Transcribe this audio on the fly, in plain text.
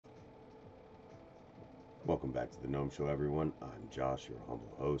Welcome back to the Gnome Show, everyone. I'm Josh, your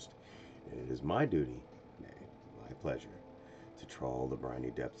humble host, and it is my duty, nay, my pleasure, to trawl the briny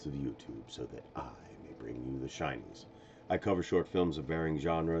depths of YouTube so that I may bring you the shinies. I cover short films of varying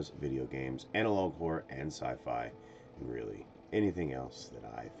genres, video games, analog horror, and sci-fi, and really anything else that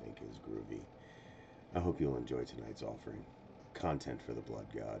I think is groovy. I hope you'll enjoy tonight's offering. Content for the Blood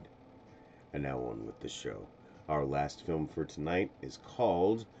God. And now on with the show. Our last film for tonight is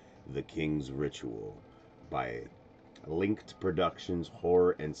called The King's Ritual by Linked Productions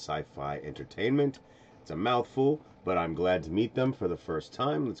Horror and Sci-Fi Entertainment. It's a mouthful, but I'm glad to meet them for the first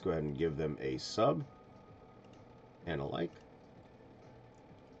time. Let's go ahead and give them a sub and a like.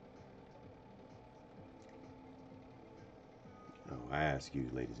 Oh, I ask you,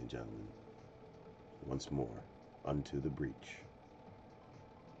 ladies and gentlemen, once more, unto the breach.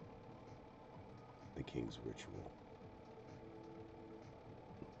 The King's Ritual.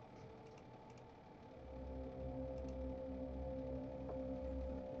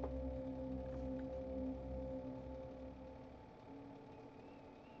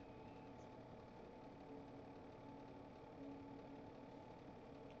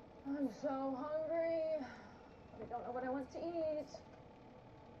 I'm so hungry. I don't know what I want to eat.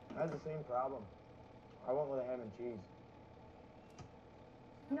 I had the same problem. I went with a ham and cheese.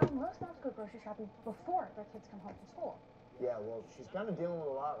 You know, most moms go grocery shopping before their kids come home from school. Yeah, well, she's kind of dealing with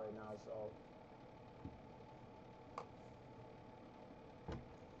a lot right now, so...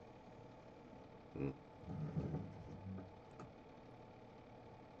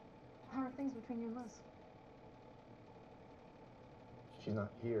 How are things between you and Liz? She's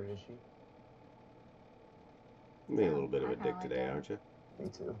not here, is she? You're being a little bit of a dick like today, that. aren't you? Me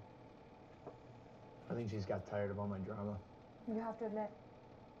too. I think she's got tired of all my drama. You have to admit,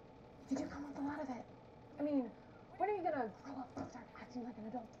 you do come with a lot of it. I mean, when are you gonna grow up and start acting like an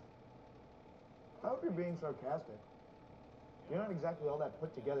adult? I hope you're being sarcastic. You're not exactly all that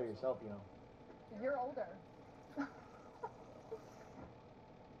put together yourself, you know. You're older.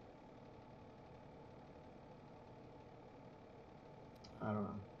 I don't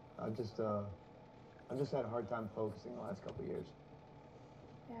know. I've just had a hard time focusing the last couple of years.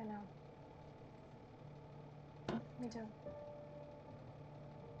 Yeah, I know. Me too.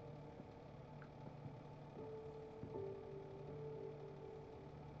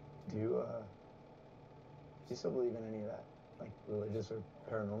 Do you still believe in any of that? Like religious or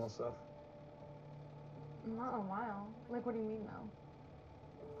paranormal stuff? Not in a while. Like, what do you mean,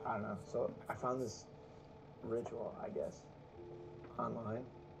 though? I don't know. So I found this ritual, I guess, online.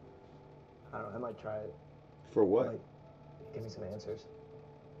 I don't know. I might try it. For what? It might give me some answers.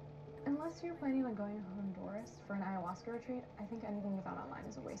 Unless you're planning on going to Honduras for an ayahuasca retreat, I think anything you found online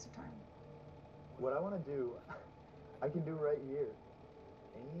is a waste of time. What I want to do, I can do right here.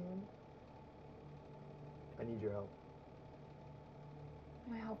 And I need your help.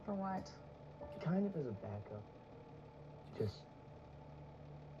 My help for what? Kind of as a backup. Just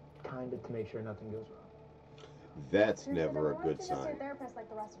kind of to make sure nothing goes wrong. That's Seriously, never then a why good don't you just see a sign. therapist like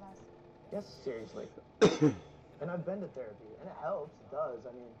the rest of us? Yes, seriously. And I've been to therapy, and it helps. It does.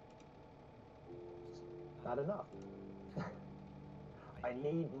 I mean, just not enough. I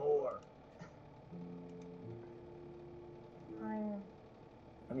need more.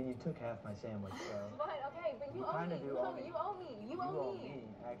 I mean, you took half my sandwich, so... But, okay, but you owe kinda me. do You owe owe me. me. You owe me. You owe me.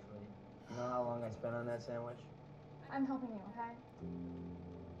 actually. You know how long I spent on that sandwich? I'm helping you, okay?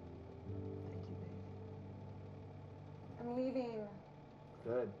 Thank you, baby. I'm leaving.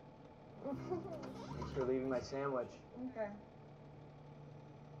 Good. Thanks for leaving my sandwich. Okay.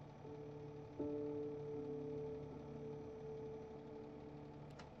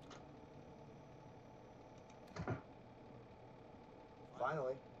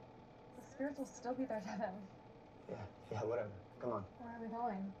 Finally. The spirits will still be there, Devin. Yeah, whatever. Come on. Where are we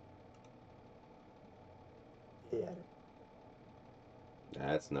going? Yeah.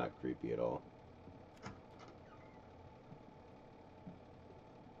 That's not creepy at all.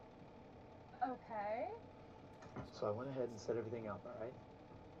 Okay. So I went ahead and set everything up, all right?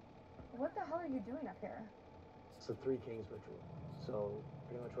 What the hell are you doing up here? It's the Three Kings ritual. So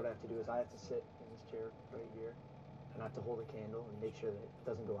pretty much what I have to do is I have to sit in this chair right here, and I have to hold a candle and make sure that it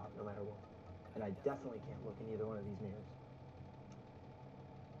doesn't go out no matter what. And I definitely can't look in either one of these mirrors.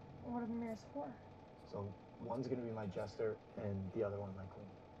 What are the mirrors for? So one's gonna be my jester, and the other one my queen.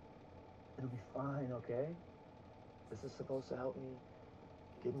 It'll be fine, okay? This is supposed to help me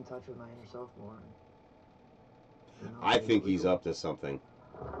get in touch with my inner self more. And, you know, I think maybe he's up to something.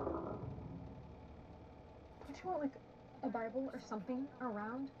 Don't you want, like, a Bible or something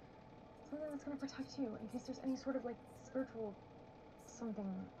around? Something that's gonna protect you in case there's any sort of, like, spiritual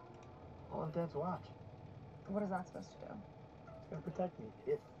something. I'll have Dad's watch. What is that supposed to do? It's gonna protect me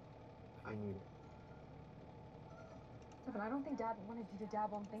if I need it. Stefan, I don't think Dad wanted you to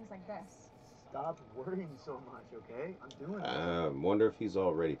dabble in things like this. Stop worrying so much, okay? I'm doing this. Wonder if he's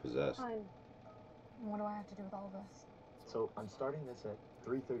already possessed. Fine. What do I have to do with all of this? So I'm starting this at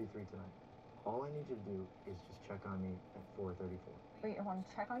 3:33 tonight. All I need you to do is just check on me at 4:34. Wait, I want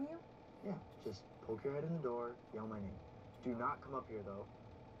to check on you? Yeah, just poke your head in the door, yell my name. Do not come up here though.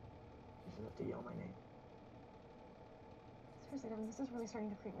 You just have to yell my name. Seriously, Devin, this is really starting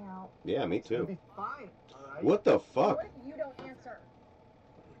to creep me out. Yeah, me It'll too. be fine, alright? What the fuck? What if you don't answer?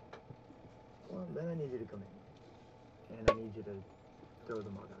 Well, then I need you to come in. And I need you to throw the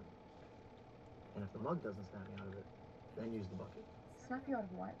mug on me. And if the mug doesn't snap me out of it, then use the bucket. Snap you out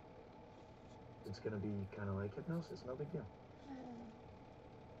of what? It's gonna be kind of like hypnosis, no big deal.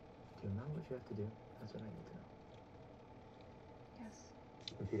 Do you know what you have to do? That's what I need to know. Yes.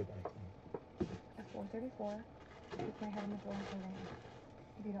 Repeat it back to me. At 4:34, keep my head in the door until they answer.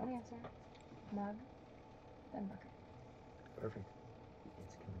 If you don't answer, mug, then bucket. Perfect.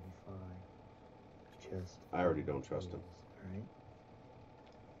 It's gonna be fine. Just. I already don't trust him. All right.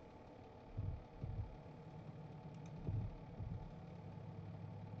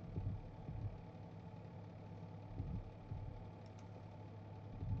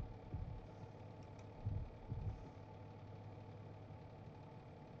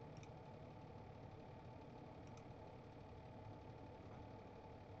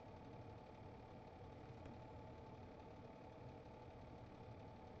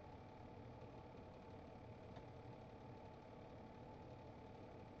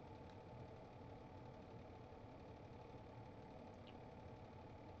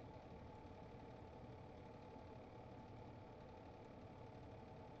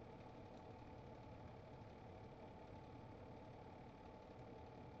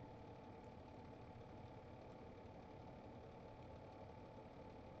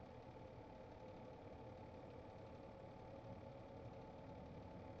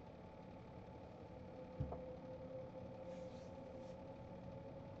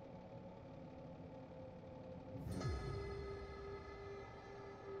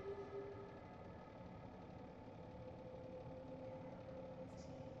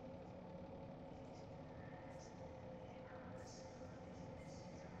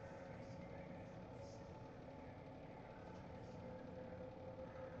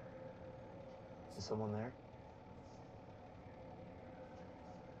 Is someone there?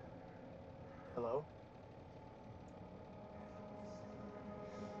 Hello?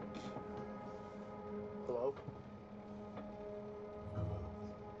 Hello?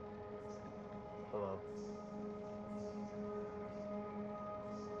 Hello?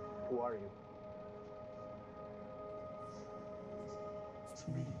 Who are you? It's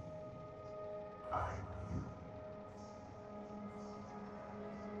me. I'm you.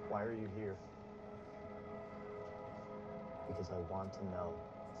 Why are you here? Because I want to know.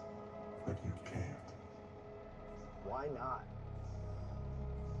 But you can't. Why not?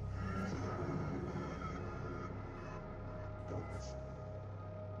 Don't listen.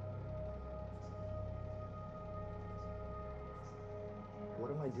 What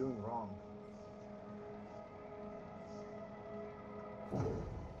am I doing wrong?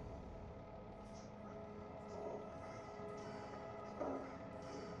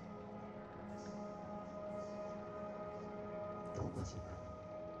 Don't listen.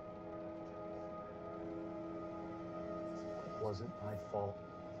 It wasn't my fault.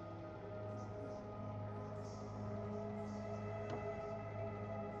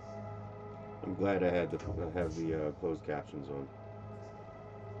 I'm glad I had to have the closed captions on.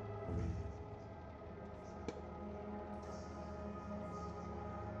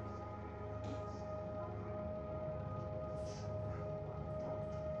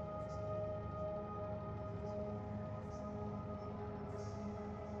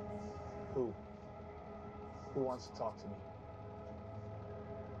 Who? Who wants to talk to me?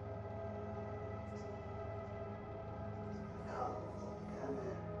 No,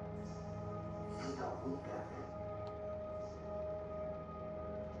 Devin. You know who, Devin?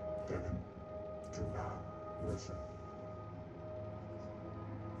 Devin, do not listen.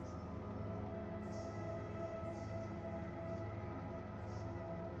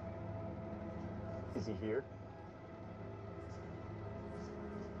 Is he here?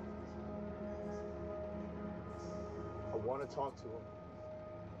 I want to talk to him.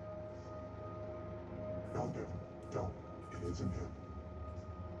 No, Devin, don't. It isn't him.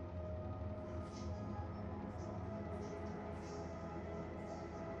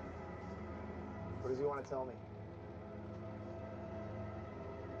 What does he want to tell me?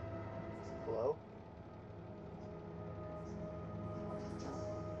 Hello?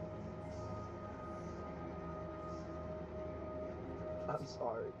 I'm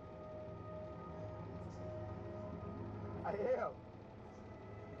sorry. I am.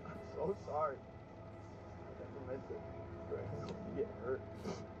 I'm so sorry. I never meant it for anyone to get hurt. It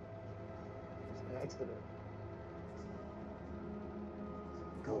was an accident.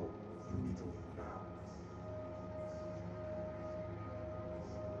 Go. You need to leave now.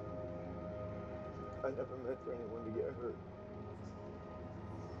 I never meant for anyone to get hurt.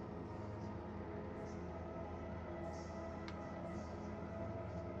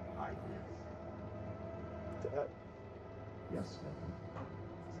 I will. Dad, Yes, Stephen.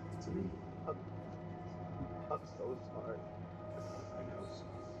 It's me. I'm so sorry. I know, son.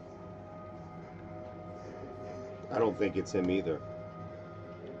 I don't think it's him either.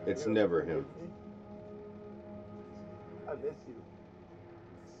 It's never him. Forgive me. I miss you.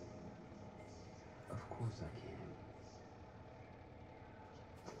 Of course I can.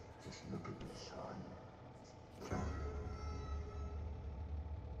 Just look at me, son.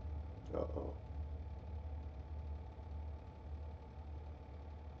 Uh-oh.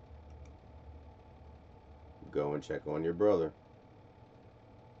 Go and check on your brother.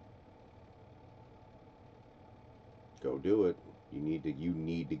 Go do it. You need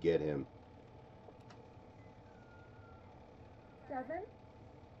to get him. Devin?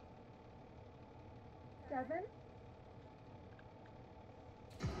 Devin?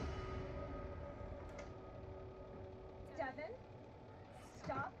 Devin?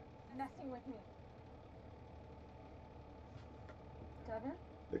 Stop messing with me. Devin?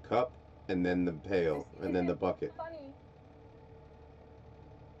 The cup, and then the pail, This and then the isn't bucket. funny.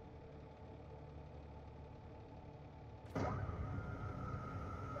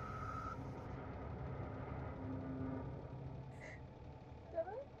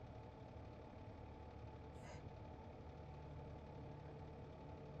 Devin?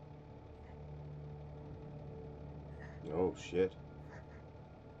 Oh, shit.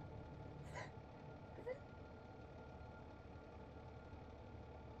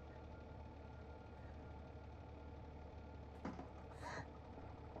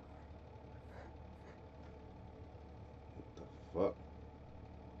 What the fuck?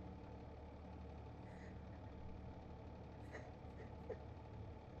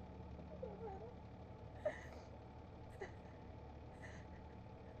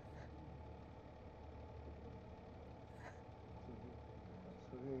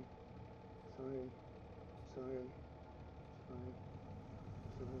 Sorry. Sorry. Sorry. Sorry.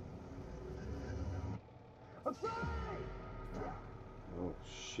 Sorry. I'm sorry! Oh,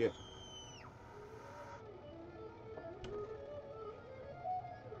 shit.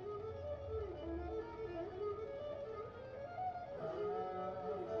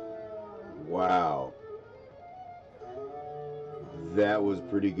 Wow. That was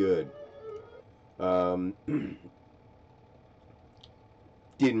pretty good.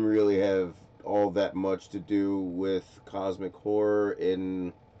 Didn't really have all that much to do with cosmic horror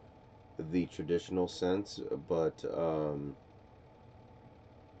in the traditional sense, but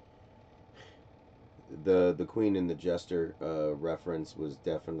the Queen and the Jester reference was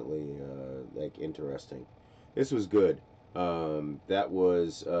definitely like interesting. This was good. That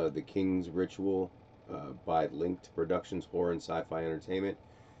was The King's Ritual by Linked Productions Horror and Sci-Fi Entertainment.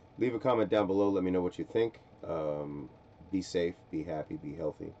 Leave a comment down below. Let me know what you think. Be safe, be happy, be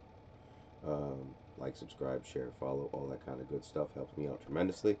healthy. Like, subscribe, share, follow, all that kind of good stuff helps me out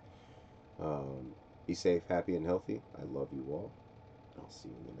tremendously. Be safe, happy, and healthy. I love you all. I'll see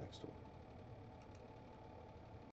you in the next one.